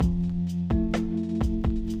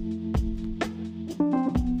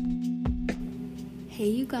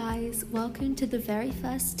you guys, welcome to the very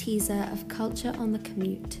first teaser of Culture on the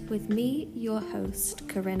Commute with me, your host,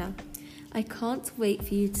 Corinna. I can't wait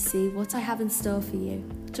for you to see what I have in store for you.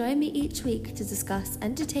 Join me each week to discuss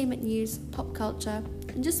entertainment news, pop culture,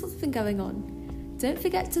 and just what's been going on. Don't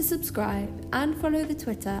forget to subscribe and follow the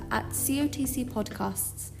Twitter at COTC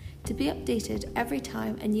Podcasts to be updated every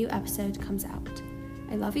time a new episode comes out.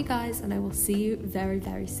 I love you guys and I will see you very,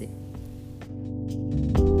 very soon.